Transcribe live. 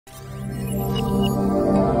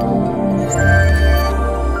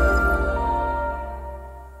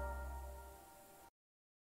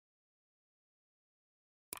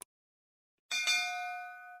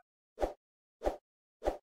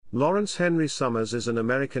Lawrence Henry Summers is an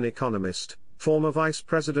American economist, former Vice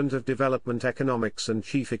President of Development Economics and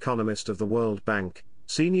Chief Economist of the World Bank,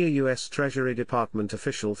 senior U.S. Treasury Department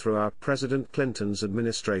official throughout President Clinton's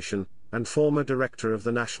administration, and former Director of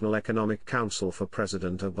the National Economic Council for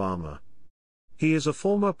President Obama. He is a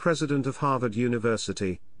former president of Harvard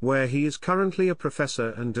University, where he is currently a professor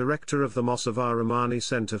and director of the Mossavar-Rahmani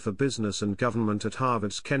Center for Business and Government at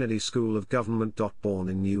Harvard's Kennedy School of Government.Born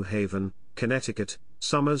in New Haven, Connecticut.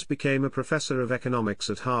 Summers became a professor of economics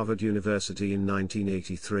at Harvard University in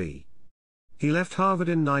 1983. He left Harvard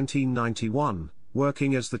in 1991,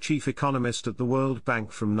 working as the chief economist at the World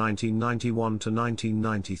Bank from 1991 to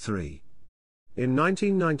 1993. In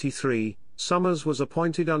 1993, Summers was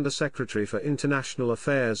appointed Undersecretary for International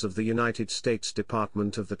Affairs of the United States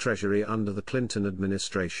Department of the Treasury under the Clinton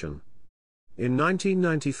administration. In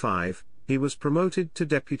 1995, he was promoted to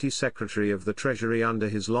Deputy Secretary of the Treasury under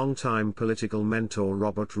his longtime political mentor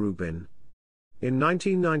Robert Rubin. In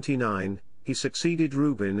 1999, he succeeded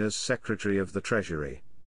Rubin as Secretary of the Treasury.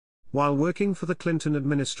 While working for the Clinton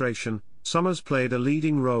administration, Summers played a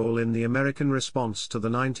leading role in the American response to the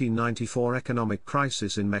 1994 economic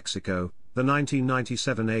crisis in Mexico, the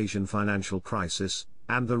 1997 Asian financial crisis,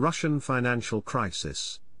 and the Russian financial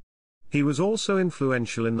crisis. He was also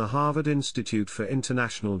influential in the Harvard Institute for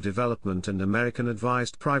International Development and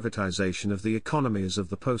American-advised privatization of the economies of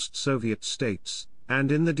the post-Soviet states,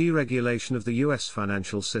 and in the deregulation of the U.S.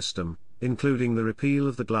 financial system, including the repeal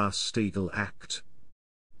of the Glass-Steagall Act.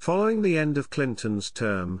 Following the end of Clinton's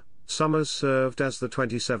term, Summers served as the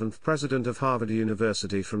 27th president of Harvard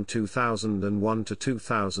University from 2001 to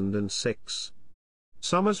 2006.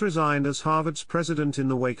 Summers resigned as Harvard's president in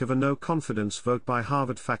the wake of a no-confidence vote by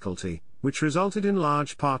Harvard faculty, which resulted in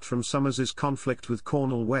large part from Summers's conflict with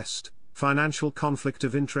Cornel West, financial conflict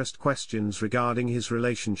of interest questions regarding his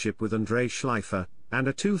relationship with Andrei Schleifer, and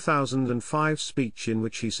a 2005 speech in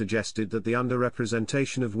which he suggested that the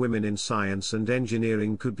underrepresentation of women in science and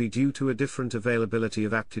engineering could be due to a different availability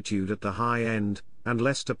of aptitude at the high end, and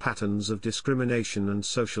less to patterns of discrimination and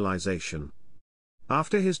socialization.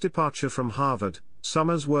 After his departure from Harvard,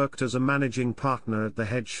 Summers worked as a managing partner at the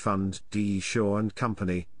hedge fund D. Shaw &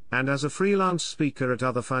 Company, and as a freelance speaker at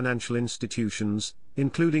other financial institutions,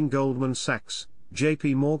 including Goldman Sachs,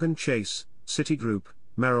 J.P. Morgan Chase, Citigroup,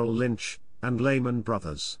 Merrill Lynch, and Lehman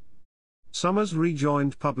Brothers. Summers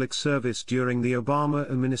rejoined public service during the Obama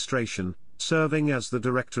administration, serving as the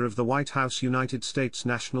director of the White House United States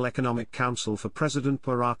National Economic Council for President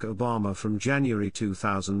Barack Obama from January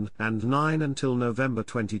 2009 until November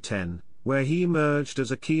 2010, where he emerged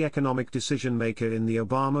as a key economic decision-maker in the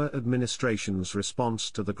Obama administration's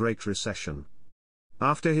response to the Great Recession.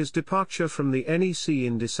 After his departure from the NEC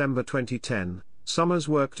in December 2010, Summers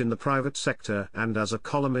worked in the private sector and as a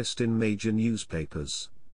columnist in major newspapers.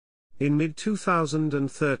 In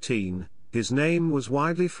mid-2013, his name was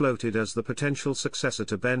widely floated as the potential successor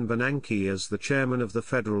to Ben Bernanke as the chairman of the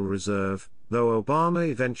Federal Reserve, though Obama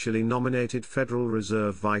eventually nominated Federal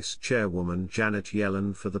Reserve Vice Chairwoman Janet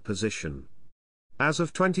Yellen for the position. As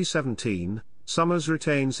of 2017, Summers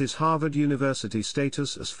retains his Harvard University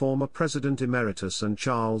status as former President Emeritus and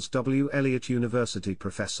Charles W. Eliot University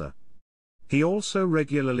professor. He also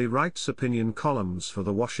regularly writes opinion columns for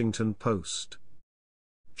The Washington Post.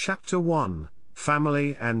 Chapter 1: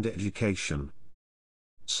 Family and Education.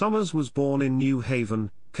 Summers was born in New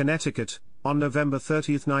Haven, Connecticut, on November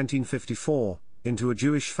 30, 1954, into a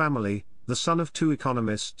Jewish family, the son of two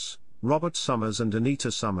economists, Robert Summers and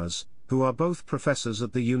Anita Summers, who are both professors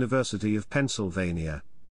at the University of Pennsylvania.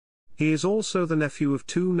 He is also the nephew of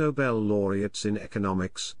two Nobel laureates in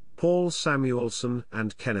economics, Paul Samuelson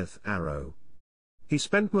and Kenneth Arrow. He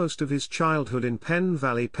spent most of his childhood in Penn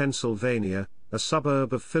Valley, Pennsylvania, a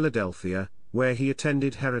suburb of Philadelphia, where he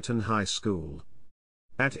attended Herriton High School.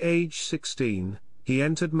 At age 16, he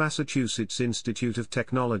entered Massachusetts Institute of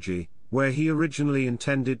Technology, where he originally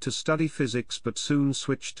intended to study physics but soon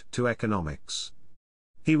switched to economics.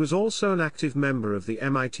 He was also an active member of the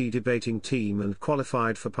MIT debating team and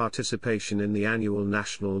qualified for participation in the annual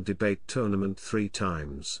National Debate Tournament 3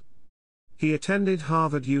 times. He attended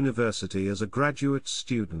Harvard University as a graduate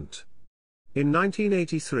student. In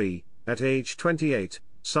 1983, at age 28,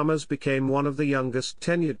 Summers became one of the youngest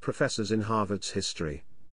tenured professors in Harvard's history.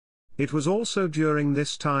 It was also during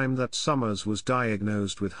this time that Summers was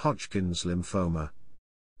diagnosed with Hodgkin's lymphoma.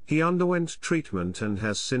 He underwent treatment and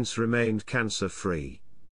has since remained cancer-free.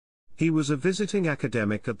 He was a visiting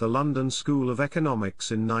academic at the London School of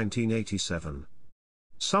Economics in 1987.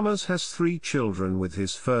 Summers has 3 children with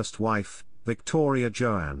his first wife, Victoria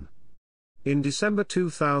Joanne. In December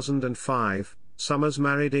 2005, Summers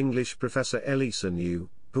married English professor Elisa New,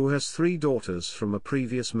 who has 3 daughters from a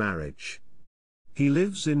previous marriage. He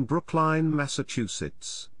lives in Brookline,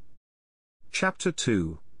 Massachusetts. Chapter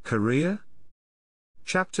 2, Career.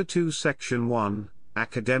 Chapter 2 Section 1,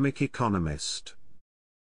 Academic Economist.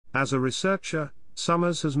 As a researcher,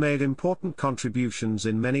 Summers has made important contributions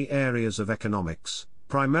in many areas of economics,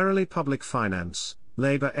 primarily public finance,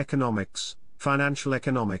 labor economics, financial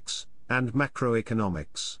economics, and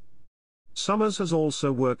macroeconomics. Summers has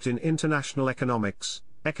also worked in international economics,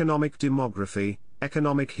 economic demography,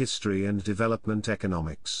 economic history and development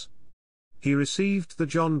economics. He received the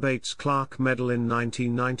John Bates Clark Medal in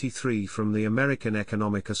 1993 from the American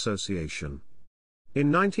Economic Association.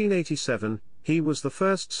 In 1987, he was the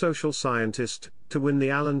first social scientist to win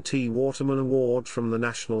the Alan T. Waterman Award from the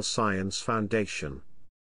National Science Foundation.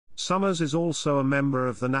 Summers is also a member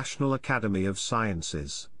of the National Academy of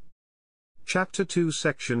Sciences. Chapter 2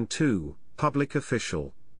 Section 2, Public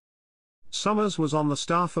Official. Summers was on the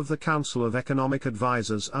staff of the Council of Economic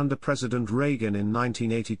Advisers under President Reagan in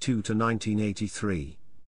 1982 to 1983.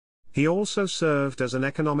 He also served as an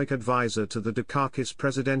economic advisor to the Dukakis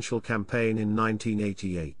presidential campaign in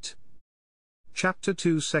 1988. Chapter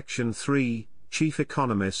 2 Section 3, Chief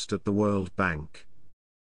Economist at the World Bank.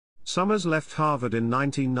 Summers left Harvard in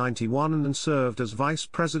 1991 and served as Vice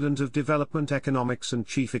President of Development Economics and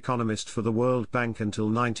Chief Economist for the World Bank until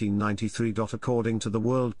 1993. According to the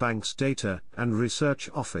World Bank's Data and Research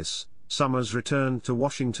Office, Summers returned to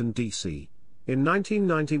Washington, D.C. in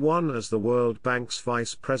 1991 as the World Bank's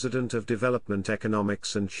Vice President of Development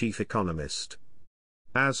Economics and Chief Economist.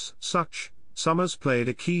 As such, Summers played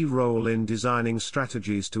a key role in designing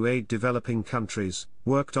strategies to aid developing countries,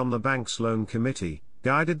 worked on the bank's loan committee,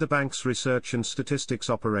 guided the bank's research and statistics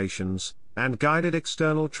operations, and guided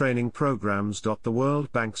external training programs. The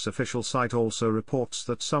World Bank's official site also reports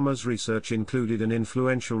that Summers' research included an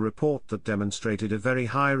influential report that demonstrated a very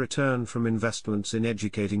high return from investments in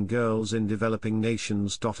educating girls in developing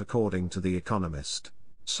nations. According to The Economist,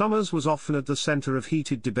 Summers was often at the center of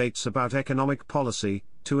heated debates about economic policy,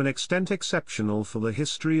 to an extent exceptional for the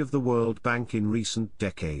history of the World Bank in recent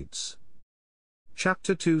decades.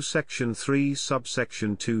 Chapter 2 Section 3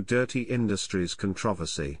 Subsection 2 Dirty Industries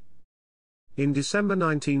Controversy. In December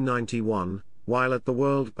 1991, while at the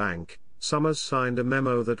World Bank, Summers signed a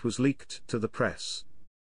memo that was leaked to the press.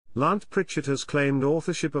 Lant Pritchett has claimed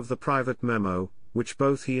authorship of the private memo, which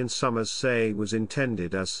both he and Summers say was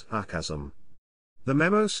intended as sarcasm. The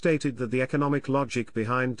memo stated that the economic logic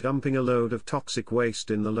behind dumping a load of toxic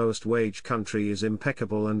waste in the lowest wage country is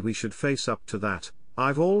impeccable and we should face up to that.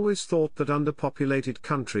 I've always thought that underpopulated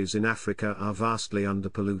countries in Africa are vastly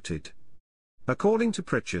underpolluted. According to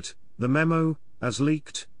Pritchett, the memo, as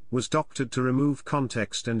leaked, was doctored to remove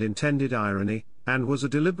context and intended irony, and was a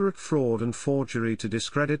deliberate fraud and forgery to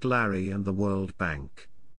discredit Larry and the World Bank.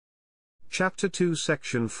 Chapter 2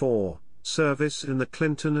 Section 4, Service in the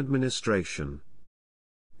Clinton Administration.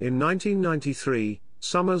 In 1993,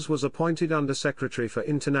 Summers was appointed Undersecretary for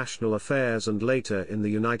International Affairs and later in the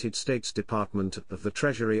United States Department of the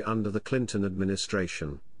Treasury under the Clinton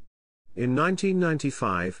administration. In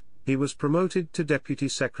 1995, he was promoted to Deputy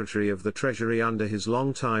Secretary of the Treasury under his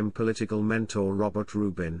longtime political mentor Robert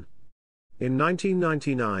Rubin. In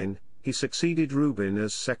 1999, he succeeded Rubin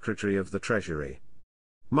as Secretary of the Treasury.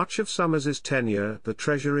 Much of Summers' tenure at the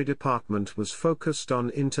Treasury Department was focused on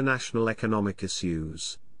international economic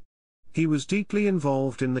issues. He was deeply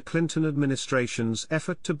involved in the Clinton administration's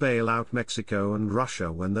effort to bail out Mexico and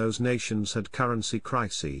Russia when those nations had currency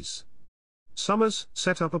crises. Summers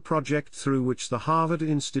set up a project through which the Harvard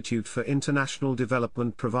Institute for International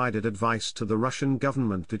Development provided advice to the Russian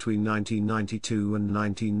government between 1992 and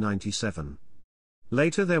 1997.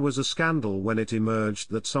 Later there was a scandal when it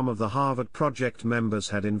emerged that some of the Harvard Project members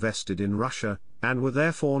had invested in Russia, and were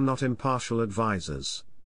therefore not impartial advisors.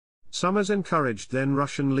 Summers encouraged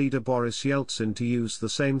then-Russian leader Boris Yeltsin to use the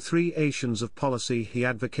same 3 Asians of policy he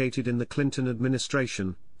advocated in the Clinton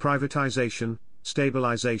administration: privatization,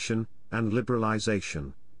 stabilization, and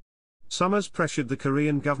liberalization. Summers pressured the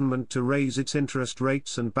Korean government to raise its interest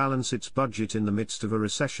rates and balance its budget in the midst of a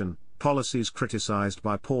recession, policies criticized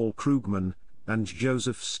by Paul Krugman and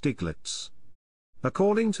Joseph Stiglitz.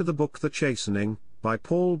 According to the book The Chastening, by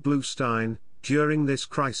Paul Bluestein, during this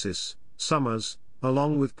crisis, Summers,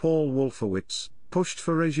 along with Paul Wolfowitz, pushed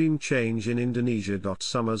for regime change in Indonesia.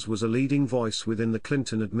 Summers was a leading voice within the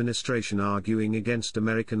Clinton administration arguing against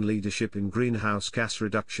American leadership in greenhouse gas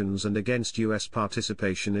reductions and against U.S.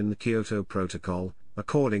 participation in the Kyoto Protocol,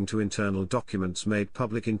 according to internal documents made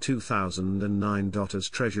public in 2009. As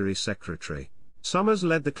Treasury Secretary, Summers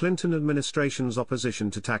led the Clinton administration's opposition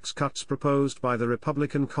to tax cuts proposed by the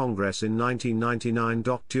Republican Congress in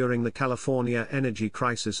 1999. During the California energy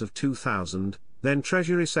crisis of 2000, then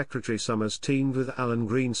Treasury Secretary Summers teamed with Alan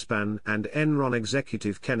Greenspan and Enron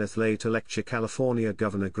executive Kenneth Lay to lecture California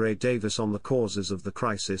Governor Gray Davis on the causes of the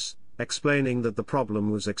crisis, explaining that the problem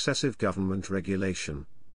was excessive government regulation.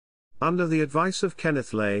 Under the advice of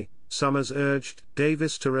Kenneth Lay, Summers urged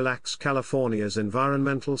Davis to relax California's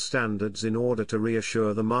environmental standards in order to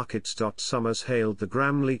reassure the markets. Summers hailed the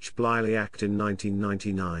Gramm-Leach-Bliley Act in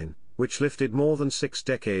 1999, which lifted more than 6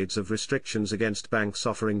 decades of restrictions against banks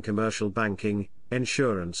offering commercial banking,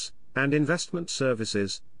 insurance, and investment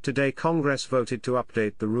services. Today Congress voted to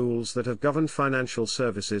update the rules that have governed financial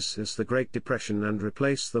services since the Great Depression and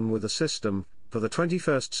replace them with a system for the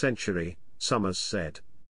 21st century, Summers said.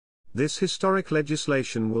 This historic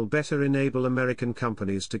legislation will better enable American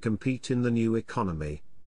companies to compete in the new economy.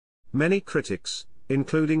 Many critics,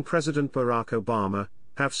 including President Barack Obama,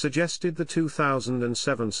 have suggested the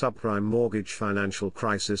 2007 subprime mortgage financial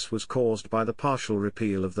crisis was caused by the partial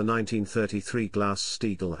repeal of the 1933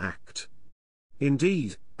 Glass-Steagall Act.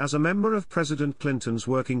 Indeed, as a member of President Clinton's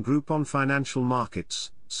Working Group on Financial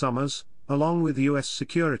Markets, Summers, along with U.S.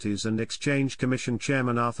 Securities and Exchange Commission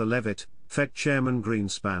Chairman Arthur Levitt, Fed Chairman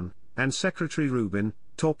Greenspan, and Secretary Rubin,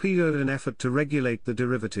 torpedoed an effort to regulate the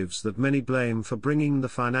derivatives that many blame for bringing the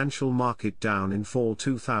financial market down in fall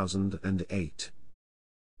 2008.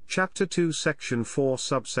 Chapter 2 Section 4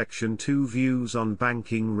 Subsection 2 Views on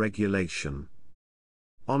Banking Regulation.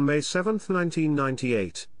 On May 7,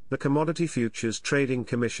 1998, the Commodity Futures Trading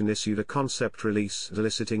Commission issued a concept release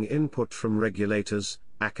eliciting input from regulators,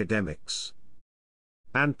 academics,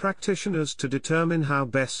 and practitioners to determine how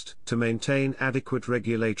best to maintain adequate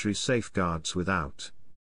regulatory safeguards without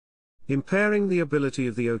impairing the ability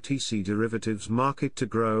of the OTC derivatives market to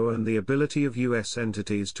grow and the ability of U.S.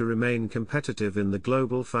 entities to remain competitive in the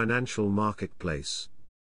global financial marketplace.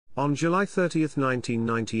 On July 30,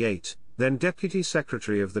 1998, then Deputy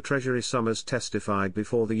Secretary of the Treasury Summers testified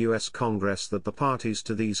before the U.S. Congress that the parties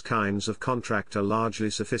to these kinds of contract are largely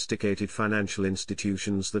sophisticated financial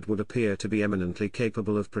institutions that would appear to be eminently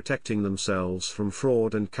capable of protecting themselves from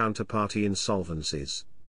fraud and counterparty insolvencies.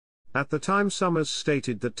 At the time Summers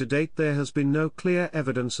stated that to date there has been no clear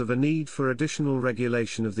evidence of a need for additional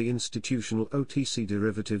regulation of the institutional OTC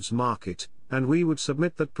derivatives market, and we would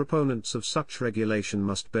submit that proponents of such regulation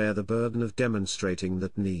must bear the burden of demonstrating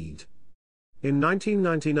that need. In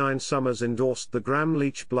 1999 Summers endorsed the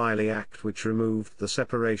Gramm-Leach-Bliley Act, which removed the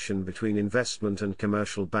separation between investment and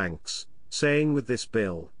commercial banks, saying with this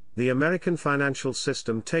bill, the American financial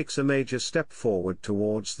system takes a major step forward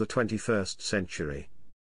towards the 21st century.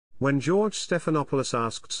 When George Stephanopoulos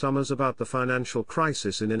asked Summers about the financial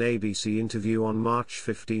crisis in an ABC interview on March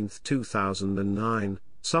 15, 2009,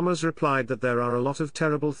 Summers replied that there are a lot of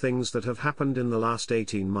terrible things that have happened in the last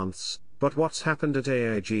 18 months, but what's happened at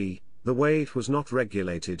AIG, the way it was not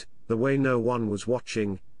regulated, the way no one was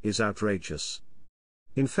watching, is outrageous.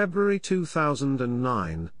 In February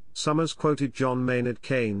 2009, Summers quoted John Maynard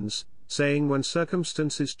Keynes, saying, "When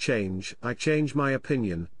circumstances change, I change my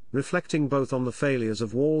opinion," reflecting both on the failures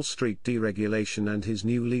of Wall Street deregulation and his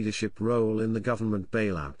new leadership role in the government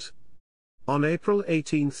bailout. On April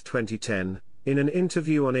 18, 2010, in an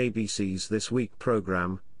interview on ABC's This Week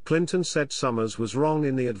program, Clinton said Summers was wrong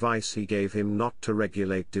in the advice he gave him not to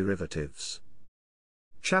regulate derivatives.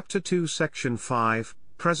 Chapter 2 Section 5,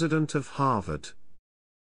 President of Harvard.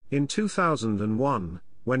 In 2001,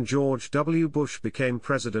 when George W. Bush became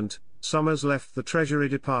president, Summers left the Treasury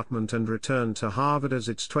Department and returned to Harvard as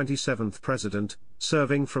its 27th president,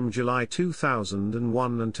 serving from July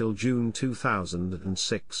 2001 until June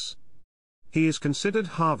 2006. He is considered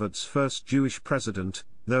Harvard's first Jewish president,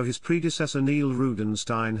 though his predecessor Neil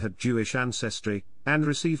Rudenstine had Jewish ancestry, and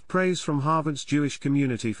received praise from Harvard's Jewish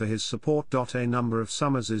community for his support. A number of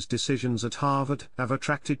Summers's decisions at Harvard have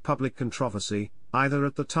attracted public controversy, either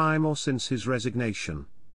at the time or since his resignation.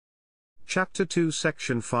 Chapter 2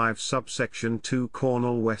 Section 5 Subsection 2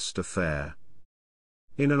 Cornel West Affair.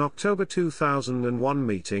 In an October 2001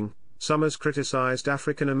 meeting, Summers criticized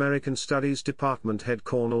African American Studies Department head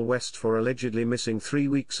Cornel West for allegedly missing 3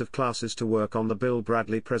 weeks of classes to work on the Bill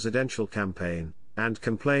Bradley presidential campaign, and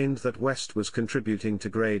complained that West was contributing to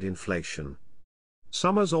grade inflation.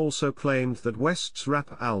 Summers also claimed that West's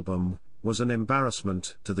rap album was an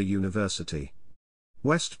embarrassment to the university.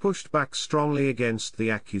 West pushed back strongly against the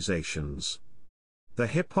accusations. The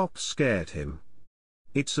hip-hop scared him.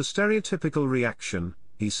 "It's a stereotypical reaction,"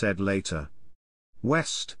 he said later.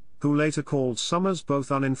 West, who later called Summers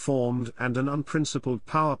both uninformed and an unprincipled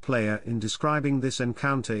power player in describing this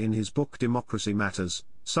encounter in his book Democracy Matters,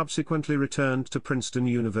 subsequently returned to Princeton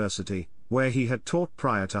University, where he had taught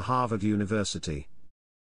prior to Harvard University.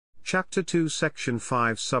 Chapter 2 Section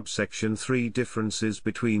 5 Subsection 3 Differences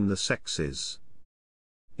between the sexes.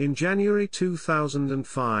 In January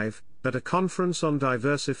 2005, at a conference on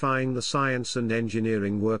diversifying the science and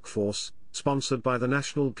engineering workforce, sponsored by the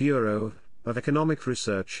National Bureau of Economic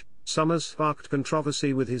Research, Summers sparked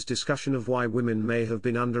controversy with his discussion of why women may have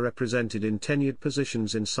been underrepresented in tenured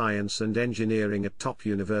positions in science and engineering at top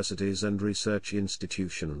universities and research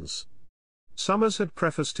institutions. Summers had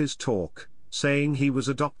prefaced his talk, saying he was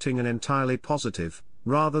adopting an entirely positive,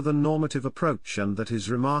 rather than normative approach, and that his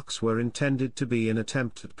remarks were intended to be an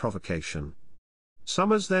attempt at provocation.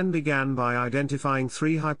 Summers then began by identifying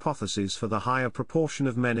 3 hypotheses for the higher proportion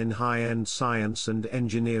of men in high-end science and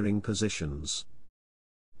engineering positions.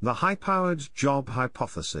 The high-powered job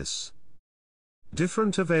hypothesis.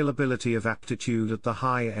 Different availability of aptitude at the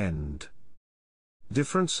high end.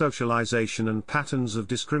 Different socialization and patterns of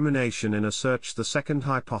discrimination in a search. The second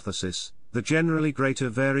hypothesis, the generally greater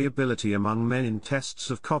variability among men in tests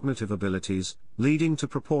of cognitive abilities, leading to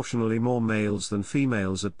proportionally more males than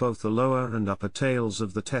females at both the lower and upper tails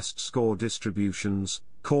of the test score distributions,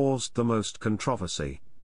 caused the most controversy.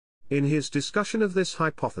 In his discussion of this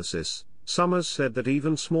hypothesis, Summers said that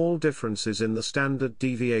even small differences in the standard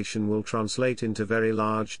deviation will translate into very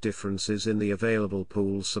large differences in the available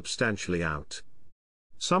pool substantially out.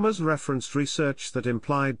 Summers referenced research that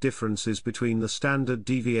implied differences between the standard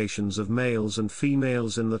deviations of males and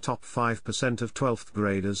females in the top 5% of 12th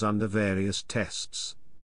graders under various tests.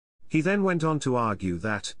 He then went on to argue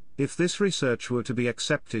that, if this research were to be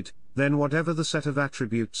accepted, then whatever the set of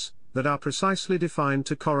attributes that are precisely defined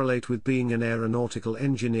to correlate with being an aeronautical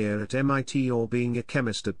engineer at MIT or being a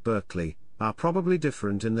chemist at Berkeley, are probably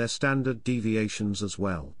different in their standard deviations as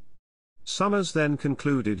well. Summers then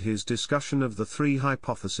concluded his discussion of the 3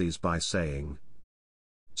 hypotheses by saying,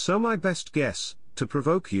 "So my best guess, to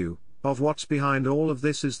provoke you, of what's behind all of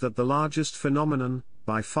this is that the largest phenomenon,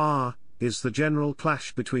 by far, is the general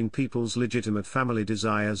clash between people's legitimate family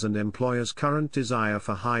desires and employers' current desire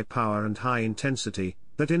for high power and high intensity,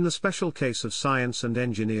 that in the special case of science and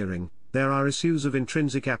engineering, there are issues of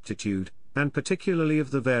intrinsic aptitude, and particularly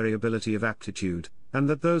of the variability of aptitude, and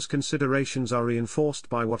that those considerations are reinforced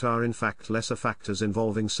by what are in fact lesser factors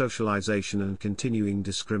involving socialization and continuing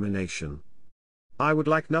discrimination. I would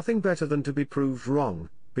like nothing better than to be proved wrong,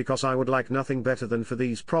 because I would like nothing better than for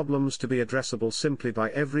these problems to be addressable simply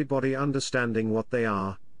by everybody understanding what they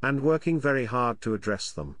are, and working very hard to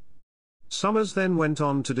address them." Summers then went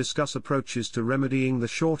on to discuss approaches to remedying the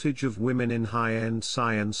shortage of women in high-end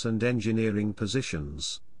science and engineering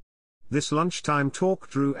positions. This lunchtime talk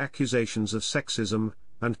drew accusations of sexism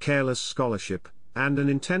and careless scholarship, and an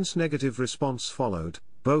intense negative response followed,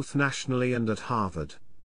 both nationally and at Harvard.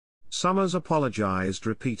 Summers apologized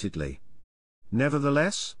repeatedly.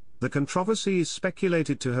 Nevertheless, the controversy is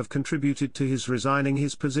speculated to have contributed to his resigning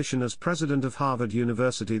his position as president of Harvard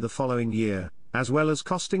University the following year, as well as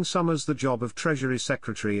costing Summers the job of Treasury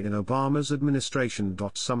Secretary in Obama's administration.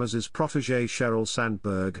 Summers's protégé Sheryl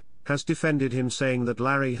Sandberg has defended him, saying that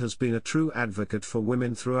Larry has been a true advocate for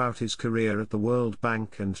women throughout his career at the World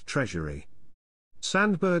Bank and Treasury.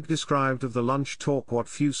 Sandberg described of the lunch talk what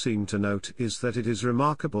few seem to note is that it is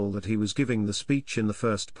remarkable that he was giving the speech in the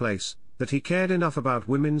first place, that he cared enough about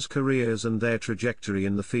women's careers and their trajectory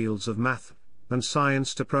in the fields of math and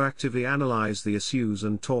science to proactively analyze the issues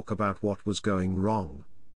and talk about what was going wrong.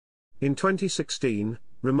 In 2016,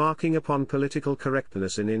 remarking upon political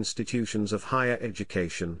correctness in institutions of higher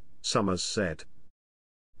education, Summers said,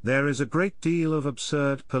 "There is a great deal of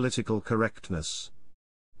absurd political correctness.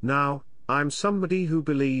 Now, I'm somebody who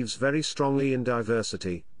believes very strongly in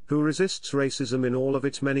diversity, who resists racism in all of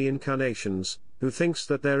its many incarnations, who thinks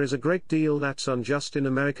that there is a great deal that's unjust in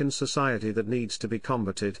American society that needs to be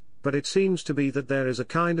combated, but it seems to be that there is a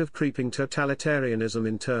kind of creeping totalitarianism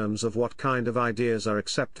in terms of what kind of ideas are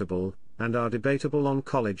acceptable and are debatable on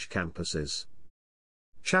college campuses."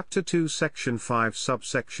 Chapter 2 Section 5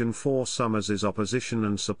 Subsection 4 Summers's opposition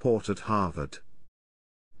and support at Harvard.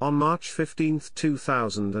 On March 15,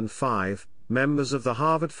 2005, members of the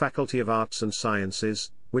Harvard Faculty of Arts and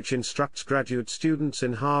Sciences, which instructs graduate students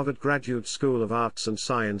in Harvard Graduate School of Arts and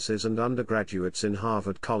Sciences and undergraduates in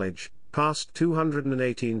Harvard College, passed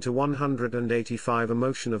 218 to 185 a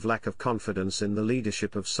motion of lack of confidence in the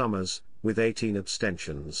leadership of Summers, with 18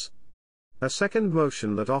 abstentions. A second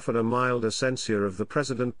motion that offered a milder censure of the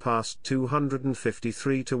president passed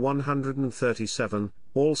 253 to 137,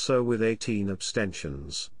 also with 18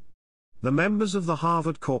 abstentions. The members of the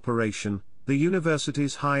Harvard Corporation, the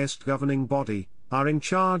university's highest governing body, are in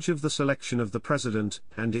charge of the selection of the president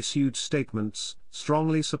and issued statements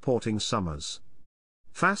strongly supporting Summers.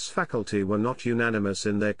 FAS faculty were not unanimous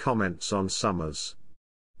in their comments on Summers.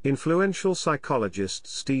 Influential psychologist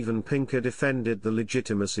Steven Pinker defended the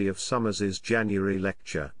legitimacy of Summers's January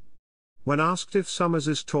lecture. When asked if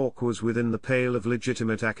Summers's talk was within the pale of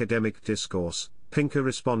legitimate academic discourse, Pinker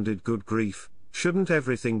responded, "Good grief, shouldn't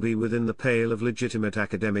everything be within the pale of legitimate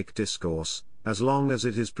academic discourse, as long as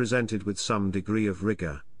it is presented with some degree of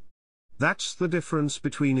rigor? That's the difference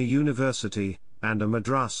between a university and a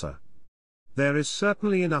madrasa." There is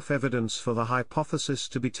certainly enough evidence for the hypothesis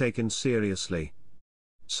to be taken seriously.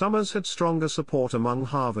 Summers had stronger support among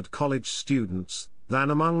Harvard College students than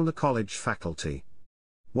among the college faculty.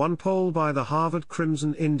 One poll by the Harvard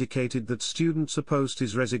Crimson indicated that students opposed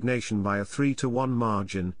his resignation by a 3-to-1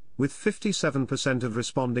 margin, with 57% of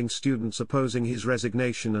responding students opposing his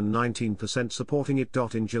resignation and 19% supporting it.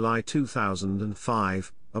 In July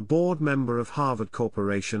 2005, a board member of Harvard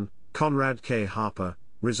Corporation, Conrad K. Harper,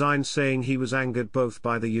 resigned, saying he was angered both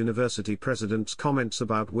by the university president's comments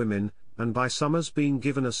about women and by Summers being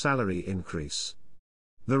given a salary increase.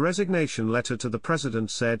 The resignation letter to the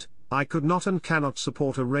president said, "I could not and cannot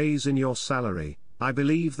support a raise in your salary. I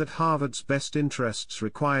believe that Harvard's best interests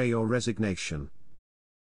require your resignation."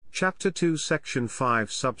 Chapter 2 Section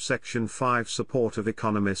 5 Subsection 5 Support of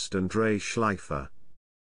economist Andrei Schleifer.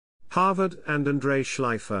 Harvard and Andrei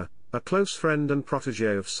Schleifer, a close friend and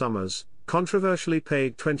protege of Summers, controversially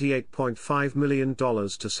paid $28.5 million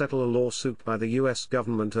to settle a lawsuit by the U.S.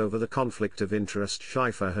 government over the conflict of interest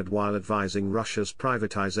Schleifer had while advising Russia's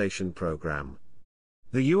privatization program.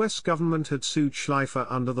 The U.S. government had sued Schleifer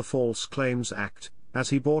under the False Claims Act,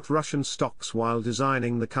 as he bought Russian stocks while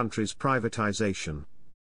designing the country's privatization.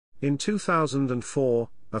 In 2004,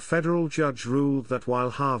 a federal judge ruled that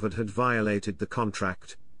while Harvard had violated the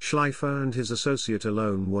contract, Schleifer and his associate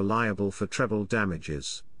alone were liable for treble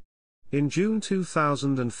damages. In June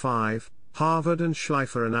 2005, Harvard and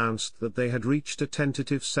Schleifer announced that they had reached a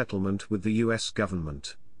tentative settlement with the U.S.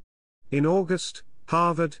 government. In August,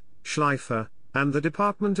 Harvard, Schleifer, and the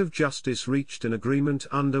Department of Justice reached an agreement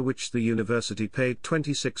under which the university paid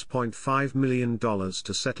 $26.5 million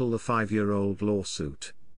to settle the 5-year-old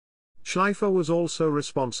lawsuit. Schleifer was also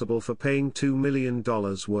responsible for paying $2 million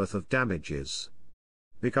worth of damages.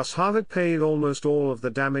 Because Harvard paid almost all of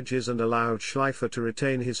the damages and allowed Schleifer to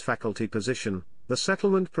retain his faculty position, the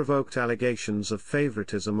settlement provoked allegations of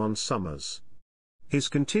favoritism on Summers. His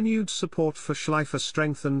continued support for Schleifer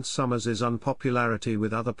strengthened Summers's unpopularity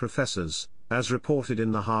with other professors, as reported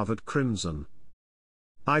in the Harvard Crimson.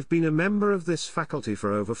 "I've been a member of this faculty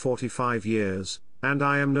for over 45 years, and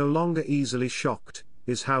I am no longer easily shocked,"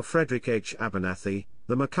 is how Frederick H. Abernathy,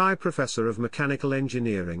 the Mackay professor of mechanical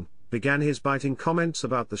engineering, began his biting comments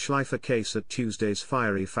about the Schleifer case at Tuesday's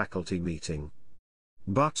fiery faculty meeting.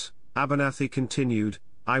 But, Abernathy continued,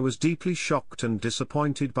 "I was deeply shocked and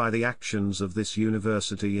disappointed by the actions of this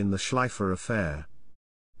university in the Schleifer affair."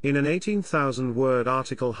 In an 18,000-word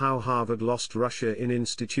article How Harvard Lost Russia in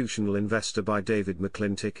Institutional Investor by David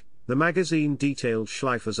McClintock, the magazine detailed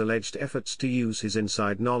Schleifer's alleged efforts to use his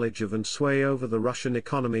inside knowledge of and sway over the Russian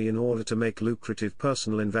economy in order to make lucrative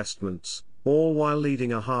personal investments, all while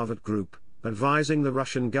leading a Harvard group, advising the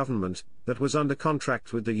Russian government, that was under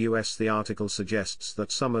contract with the U.S. The article suggests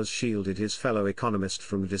that Summers shielded his fellow economist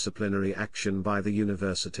from disciplinary action by the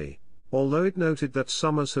university, although it noted that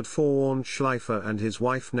Summers had forewarned Schleifer and his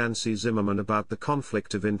wife Nancy Zimmerman about the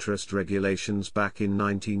conflict of interest regulations back in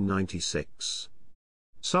 1996.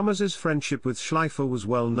 Summers's friendship with Schleifer was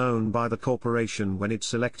well known by the corporation when it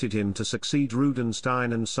selected him to succeed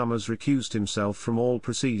Rudenstine, and Summers recused himself from all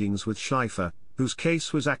proceedings with Schleifer, whose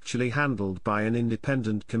case was actually handled by an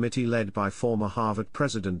independent committee led by former Harvard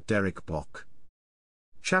President Derek Bok.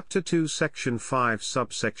 Chapter 2 Section 5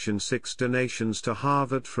 Subsection 6 Donations to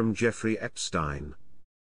Harvard from Jeffrey Epstein.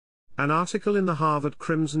 An article in the Harvard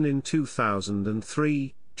Crimson in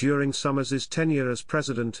 2003, during Summers's tenure as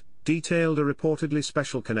president, detailed a reportedly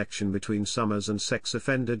special connection between Summers and sex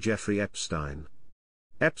offender Jeffrey Epstein.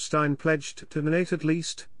 Epstein pledged to donate at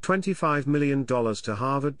least $25 million to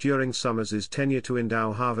Harvard during Summers's tenure to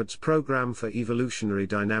endow Harvard's program for evolutionary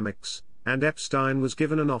dynamics, and Epstein was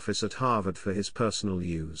given an office at Harvard for his personal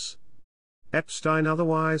use. Epstein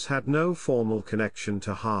otherwise had no formal connection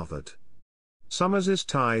to Harvard. Summers's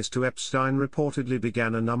ties to Epstein reportedly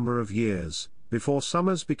began a number of years before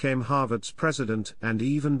Summers became Harvard's president and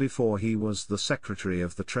even before he was the Secretary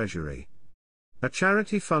of the Treasury. A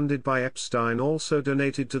charity funded by Epstein also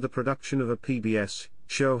donated to the production of a PBS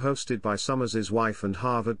show hosted by Summers' wife and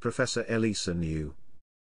Harvard professor Elisa New.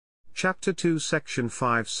 Chapter 2 Section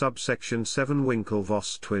 5 Subsection 7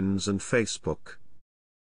 Winklevoss Twins and Facebook.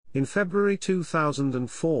 In February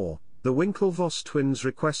 2004, the Winklevoss twins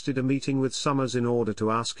requested a meeting with Summers in order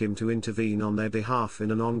to ask him to intervene on their behalf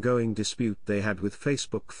in an ongoing dispute they had with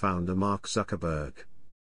Facebook founder Mark Zuckerberg.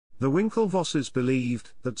 The Winklevosses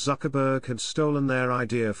believed that Zuckerberg had stolen their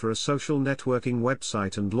idea for a social networking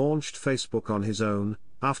website and launched Facebook on his own,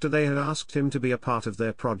 after they had asked him to be a part of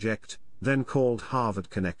their project, then called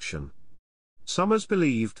Harvard Connection. Summers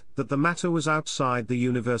believed that the matter was outside the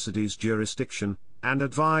university's jurisdiction, and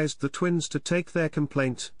advised the twins to take their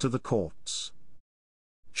complaint to the courts.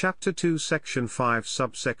 Chapter 2 Section 5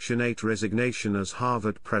 Subsection 8 Resignation as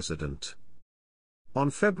Harvard President. On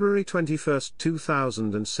February 21,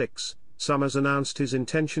 2006, Summers announced his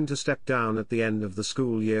intention to step down at the end of the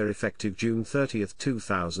school year effective June 30,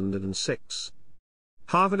 2006.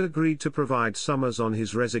 Harvard agreed to provide Summers on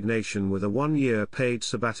his resignation with a one-year paid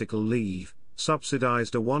sabbatical leave,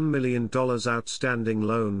 subsidized a $1 million outstanding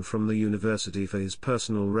loan from the university for his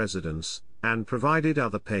personal residence, and provided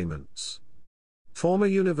other payments. Former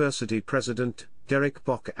university president, Derek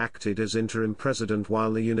Bock acted as interim president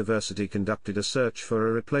while the university conducted a search for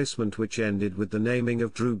a replacement which ended with the naming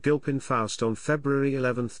of Drew Gilpin Faust on February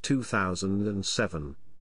 11, 2007.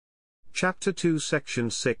 Chapter 2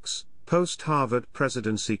 Section 6, Post-Harvard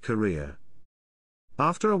Presidency Career.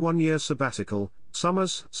 After a one-year sabbatical,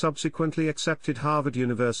 Summers subsequently accepted Harvard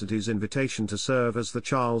University's invitation to serve as the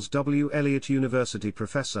Charles W. Eliot University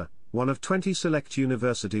Professor, one of 20 select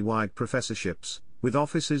university-wide professorships, with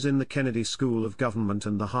offices in the Kennedy School of Government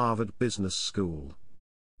and the Harvard Business School.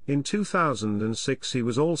 In 2006 he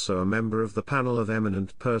was also a member of the panel of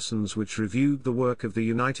eminent persons which reviewed the work of the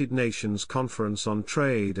United Nations Conference on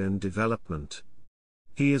Trade and Development.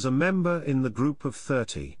 He is a member in the Group of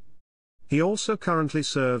 30. He also currently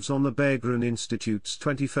serves on the Berggruen Institute's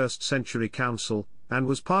 21st Century Council, and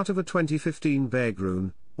was part of a 2015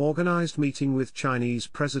 Berggruen organized meeting with Chinese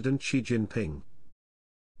President Xi Jinping.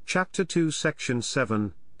 Chapter 2 Section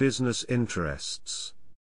 7, Business Interests.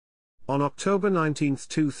 On October 19,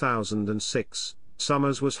 2006,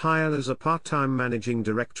 Summers was hired as a part-time managing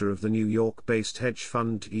director of the New York-based hedge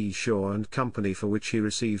fund E. Shaw & Company, for which he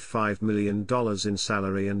received $5 million in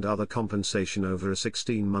salary and other compensation over a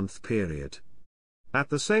 16-month period. At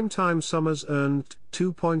the same time, Summers earned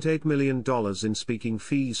 $2.8 million in speaking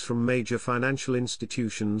fees from major financial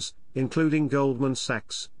institutions, including Goldman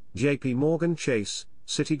Sachs, J.P. Morgan Chase,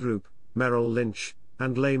 Citigroup, Merrill Lynch,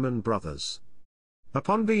 and Lehman Brothers.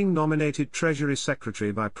 Upon being nominated Treasury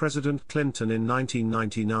Secretary by President Clinton in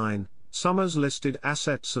 1999, Summers listed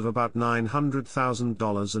assets of about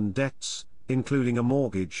 $900,000 and debts, including a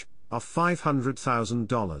mortgage, of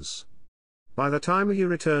 $500,000. By the time he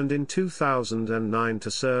returned in 2009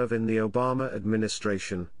 to serve in the Obama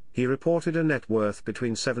administration, he reported a net worth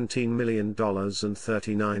between $17 million and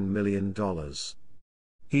 $39 million.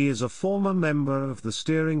 He is a former member of the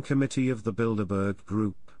steering committee of the Bilderberg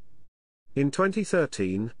Group. In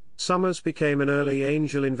 2013, Summers became an early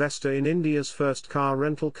angel investor in India's first car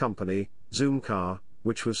rental company, Zoomcar,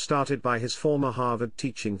 which was started by his former Harvard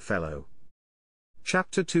teaching fellow.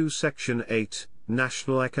 Chapter 2 Section 8,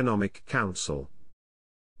 National Economic Council.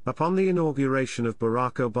 Upon the inauguration of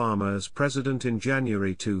Barack Obama as president in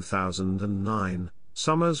January 2009,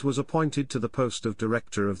 Summers was appointed to the post of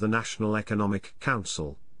Director of the National Economic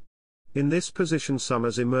Council. In this position,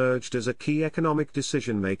 Summers emerged as a key economic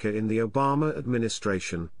decision-maker in the Obama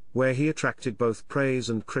administration, where he attracted both praise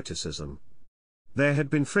and criticism. There had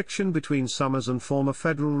been friction between Summers and former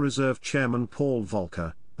Federal Reserve Chairman Paul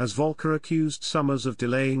Volcker, as Volcker accused Summers of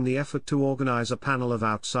delaying the effort to organize a panel of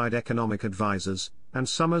outside economic advisors, and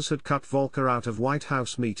Summers had cut Volcker out of White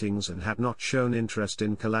House meetings and had not shown interest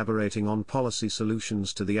in collaborating on policy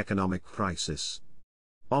solutions to the economic crisis.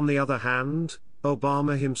 On the other hand,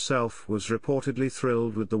 Obama himself was reportedly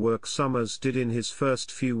thrilled with the work Summers did in his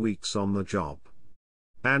first few weeks on the job.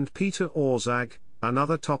 And Peter Orszag,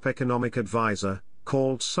 another top economic advisor,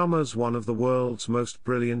 called Summers one of the world's most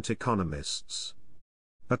brilliant economists.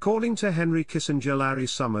 According to Henry Kissinger, Larry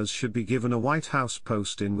Summers should be given a White House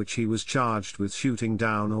post in which he was charged with shooting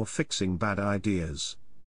down or fixing bad ideas.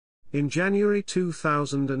 In January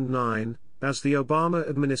 2009, as the Obama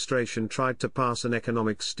administration tried to pass an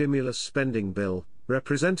economic stimulus spending bill,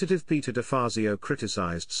 Representative Peter DeFazio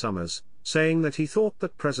criticized Summers, saying that he thought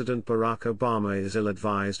that President Barack Obama is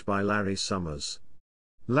ill-advised by Larry Summers.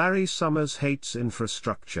 Larry Summers hates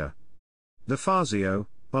infrastructure. DeFazio,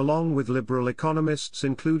 along with liberal economists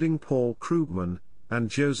including Paul Krugman and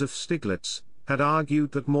Joseph Stiglitz, had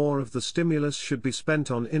argued that more of the stimulus should be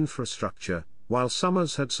spent on infrastructure, while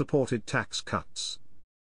Summers had supported tax cuts.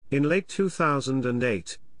 In late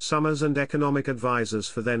 2008, Summers and economic advisors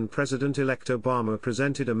for then-President-elect Obama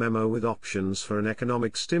presented a memo with options for an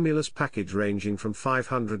economic stimulus package ranging from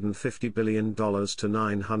 $550 billion to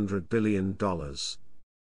 $900 billion.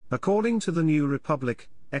 According to the New Republic,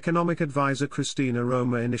 economic advisor Christina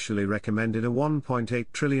Roma initially recommended a $1.8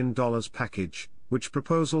 trillion package, which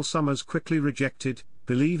proposal Summers quickly rejected,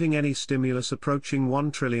 believing any stimulus approaching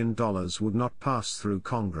 $1 trillion would not pass through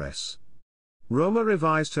Congress. Roma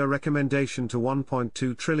revised her recommendation to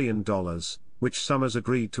 $1.2 trillion, which Summers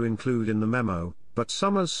agreed to include in the memo, but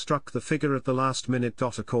Summers struck the figure at the last minute.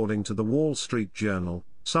 According to the Wall Street Journal,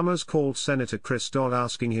 Summers called Senator Chris Dodd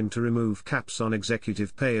asking him to remove caps on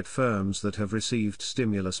executive pay at firms that have received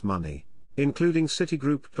stimulus money, including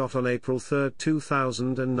Citigroup. On April 3,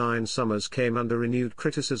 2009, Summers came under renewed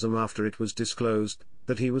criticism after it was disclosed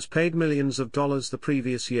that he was paid millions of dollars the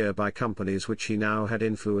previous year by companies which he now had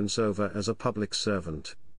influence over as a public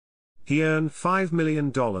servant. He earned $5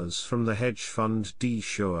 million from the hedge fund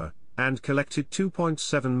D-Shore, and collected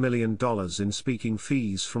 $2.7 million in speaking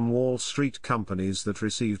fees from Wall Street companies that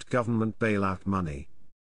received government bailout money.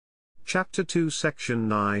 Chapter 2 Section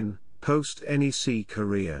 9, Post-NEC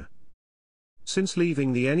Career. Since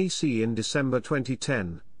leaving the NEC in December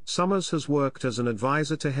 2010, Summers has worked as an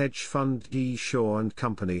advisor to hedge fund D-Shore &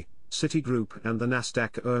 Company, Citigroup and the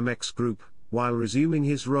Nasdaq OMX Group, while resuming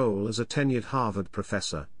his role as a tenured Harvard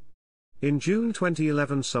professor. In June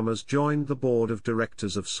 2011, Summers joined the board of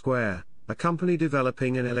directors of Square, a company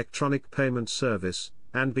developing an electronic payment service,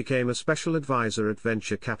 and became a special advisor at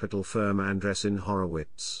venture capital firm Andreessen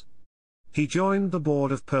Horowitz. He joined the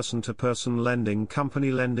board of person-to-person lending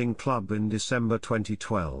company Lending Club in December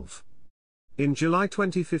 2012. In July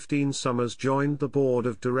 2015, Summers joined the board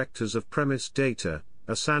of directors of Premise Data,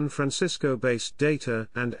 a San Francisco-based data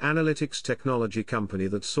and analytics technology company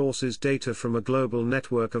that sources data from a global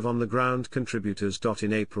network of on-the-ground contributors.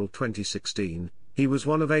 In April 2016, he was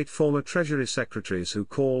one of 8 former Treasury Secretaries who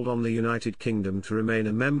called on the United Kingdom to remain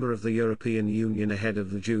a member of the European Union ahead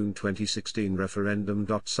of the June 2016 referendum.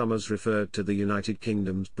 Summers referred to the United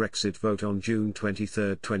Kingdom's Brexit vote on June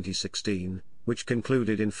 23, 2016, which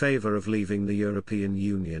concluded in favour of leaving the European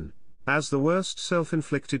Union, as the worst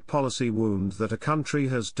self-inflicted policy wound that a country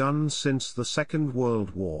has done since the Second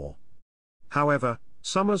World War. However,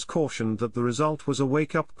 Summers cautioned that the result was a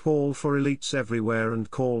wake-up call for elites everywhere and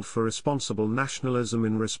called for responsible nationalism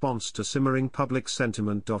in response to simmering public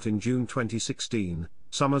sentiment. In June 2016,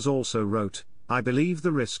 Summers also wrote, "I believe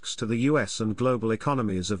the risks to the US and global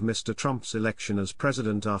economies of Mr. Trump's election as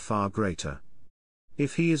president are far greater.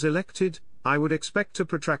 If he is elected, I would expect a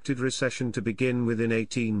protracted recession to begin within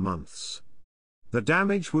 18 months. The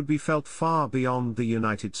damage would be felt far beyond the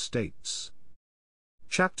United States."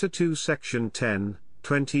 Chapter 2 Section 10,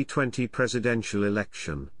 2020 Presidential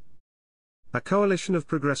Election. A coalition of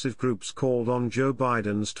progressive groups called on Joe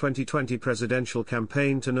Biden's 2020 presidential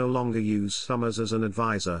campaign to no longer use Summers as an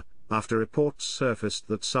advisor, after reports surfaced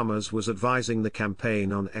that Summers was advising the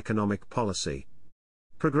campaign on economic policy.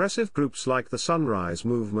 Progressive groups like the Sunrise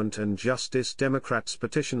Movement and Justice Democrats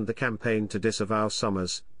petitioned the campaign to disavow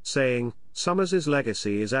Summers, saying, "Summers'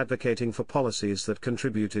 legacy is advocating for policies that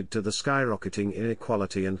contributed to the skyrocketing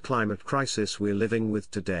inequality and climate crisis we're living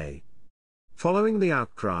with today." Following the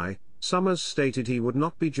outcry, Summers stated he would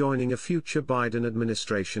not be joining a future Biden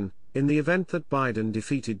administration, in the event that Biden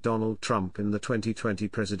defeated Donald Trump in the 2020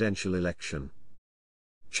 presidential election.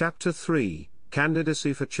 Chapter 3,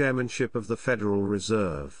 Candidacy for Chairmanship of the Federal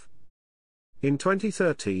Reserve. In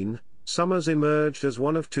 2013, Summers emerged as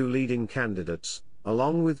one of 2 leading candidates,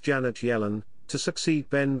 along with Janet Yellen, to succeed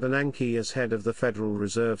Ben Bernanke as head of the Federal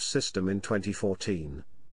Reserve System in 2014.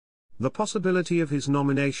 The possibility of his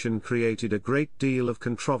nomination created a great deal of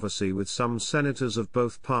controversy, with some senators of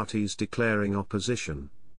both parties declaring opposition.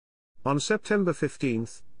 On September 15,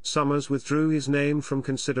 Summers withdrew his name from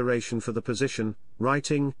consideration for the position,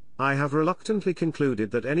 writing, "I have reluctantly concluded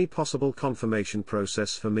that any possible confirmation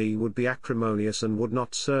process for me would be acrimonious and would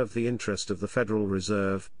not serve the interest of the Federal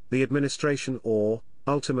Reserve, the administration or,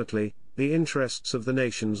 ultimately, the interests of the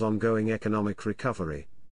nation's ongoing economic recovery."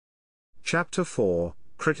 Chapter 4,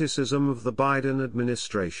 Criticism of the Biden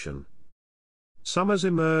Administration. Summers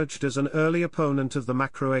emerged as an early opponent of the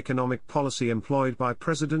macroeconomic policy employed by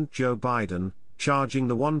President Joe Biden, charging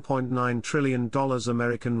the $1.9 trillion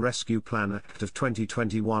American Rescue Plan Act of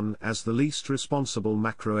 2021 as the least responsible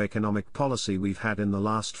macroeconomic policy we've had in the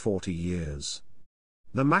last 40 years.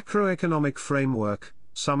 The macroeconomic framework,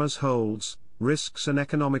 Summers holds, risks an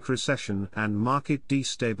economic recession and market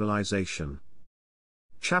destabilization.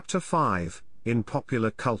 Chapter 5, In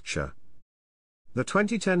Popular Culture. The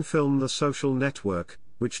 2010 film The Social Network,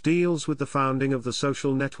 which deals with the founding of the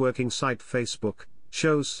social networking site Facebook,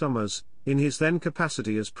 shows Summers, in his then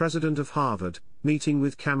capacity as president of Harvard, meeting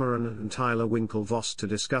with Cameron and Tyler Winklevoss to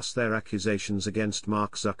discuss their accusations against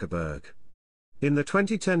Mark Zuckerberg. In the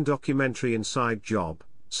 2010 documentary Inside Job,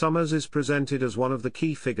 Summers is presented as one of the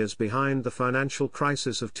key figures behind the financial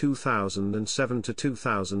crisis of 2007 to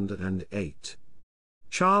 2008.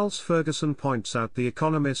 Charles Ferguson points out The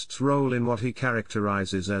Economist's role in what he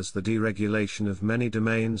characterizes as the deregulation of many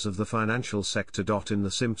domains of the financial sector. In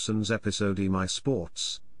The Simpsons episode My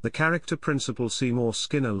Sports, the character Principal Seymour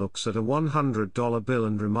Skinner looks at a $100 bill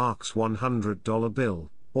and remarks, $100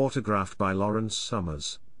 bill, autographed by Lawrence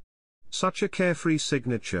Summers. Such a carefree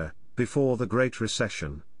signature, before the Great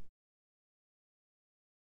Recession.